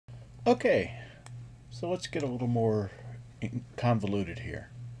Okay, so let's get a little more convoluted here.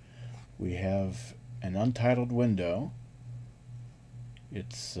 We have an untitled window.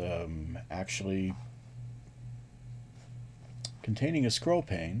 It's actually containing a scroll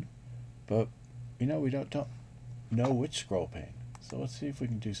pane, but we don't know which scroll pane. So let's see if we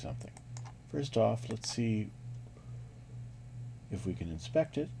can do something. First off, let's see if we can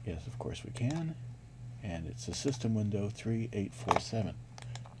inspect it. Yes, of course we can. And it's a system window 3847.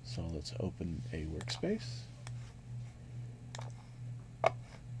 So let's open a workspace.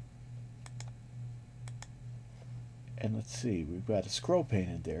 And let's see, we've got a scroll pane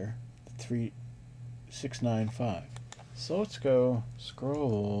in there, 3695. So let's go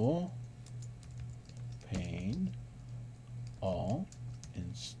scroll pane all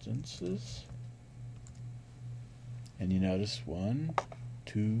instances. And you notice 1,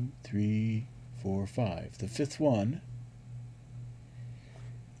 2, 3, 4, 5. The fifth one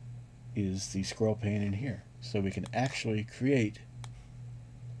is the scroll pane in here. So we can actually create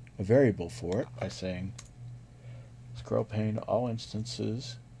a variable for it by saying scroll pane all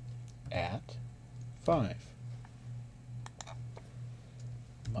instances at 5.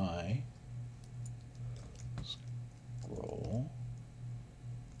 My scroll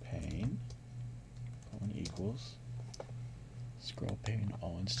pane equals scroll pane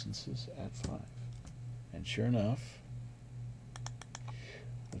all instances at 5. And sure enough,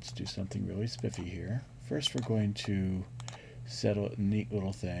 let's do something really spiffy here. First we're going to set a neat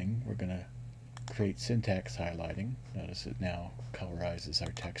little thing. We're going to create syntax highlighting. Notice it now colorizes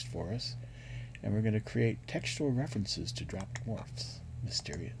our text for us. And we're going to create textual references to dropped morphs.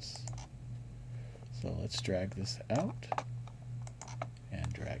 Mysterious. So let's drag this out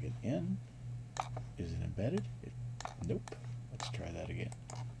and drag it in. Is it embedded? Nope. Let's try that again.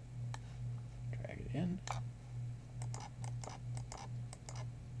 Drag it in.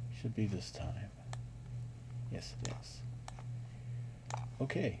 Should be this time. Yes, it is.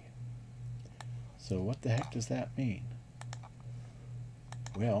 Okay. So what the heck does that mean?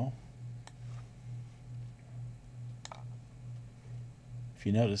 Well, if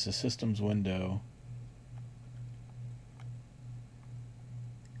you notice, the systems window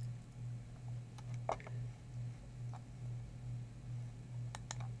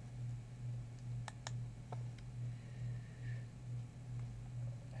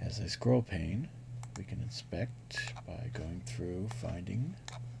has a scroll pane. We can inspect by going through, finding,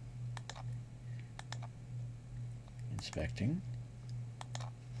 inspecting,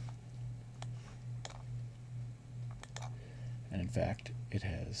 and in fact it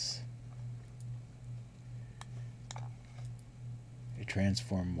has a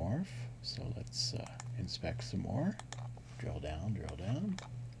transform morph. So let's inspect some more. Drill down,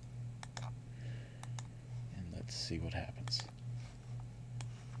 and let's see what happens.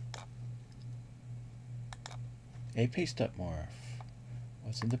 A paste up morph.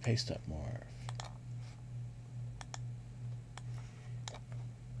 What's in the paste up morph?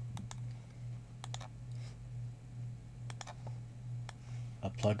 A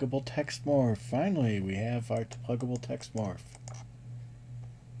pluggable text morph. Finally, we have our pluggable text morph.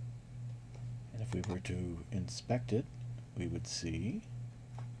 And if we were to inspect it, we would see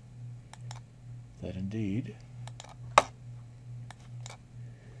that indeed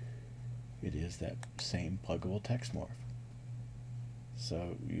it is that same pluggable text morph.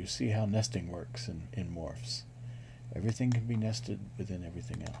 So you see how nesting works in morphs. Everything can be nested within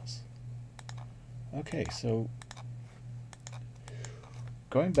everything else. Okay, so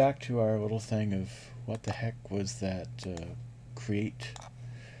going back to our little thing of what the heck was that create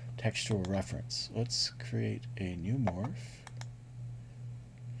textual reference. Let's create a new morph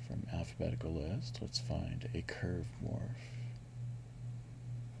from alphabetical list. Let's find a curve morph.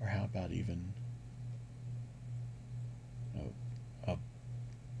 Or how about even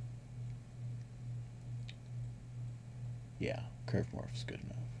yeah, curve morph is good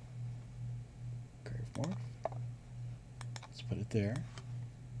enough. Curve morph. Let's put it there.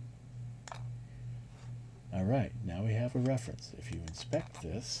 Alright, now we have a reference. If you inspect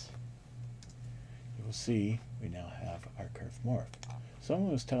this, you will see we now have our curve morph.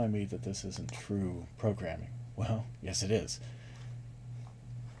 Someone was telling me that this isn't true programming. Well, yes it is.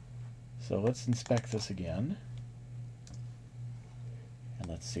 So let's inspect this again, and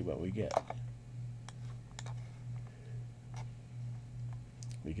let's see what we get.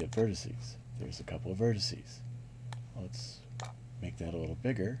 We get vertices. There's a couple of vertices. Let's make that a little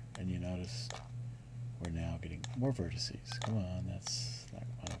bigger, and you notice we're now getting more vertices. Come on, that's not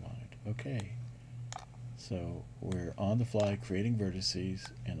what I wanted. Okay. So we're on the fly creating vertices,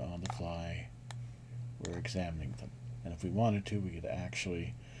 and on the fly we're examining them. And if we wanted to, we could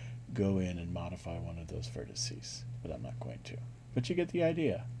actually go in and modify one of those vertices, but I'm not going to. But you get the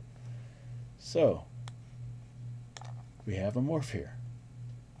idea. So, we have a morph here.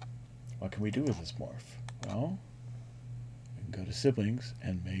 What can we do with this morph? Well, we can go to siblings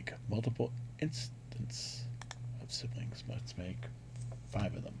and make multiple instances of siblings. Let's make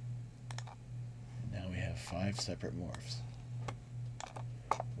 5 of them. And now we have 5 separate morphs,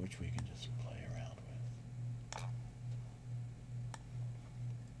 which we can just play around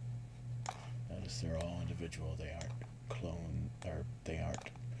with. Notice they're all individual. They aren't they aren't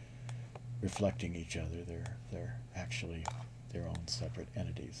reflecting each other. They're actually their own separate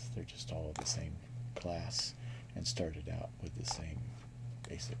entities. They're just all the same class and started out with the same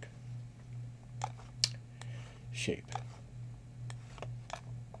basic shape.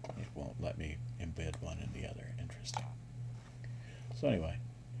 It won't let me embed one in the other. Interesting. So anyway,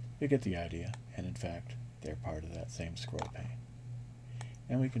 you get the idea, and in fact, they're part of that same scroll pane.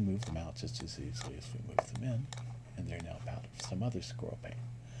 And we can move them out just as easily as we move them in, and they're now part of some other scroll pane.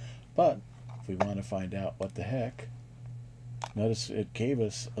 But if we want to find out what the heck, notice it gave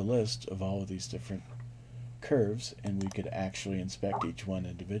us a list of all of these different curves, and we could actually inspect each one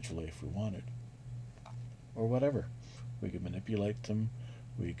individually if we wanted, or whatever. We could manipulate them,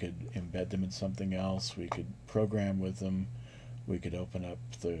 we could embed them in something else, we could program with them, we could open up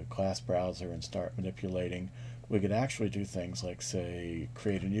the class browser and start manipulating. We could actually do things like, say,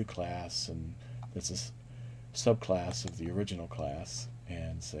 create a new class, and that's a subclass of the original class,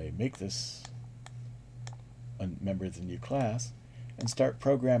 and say, make this a member of the new class, and start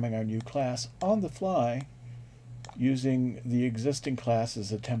programming our new class on the fly using the existing class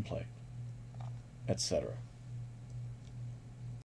as a template, etc.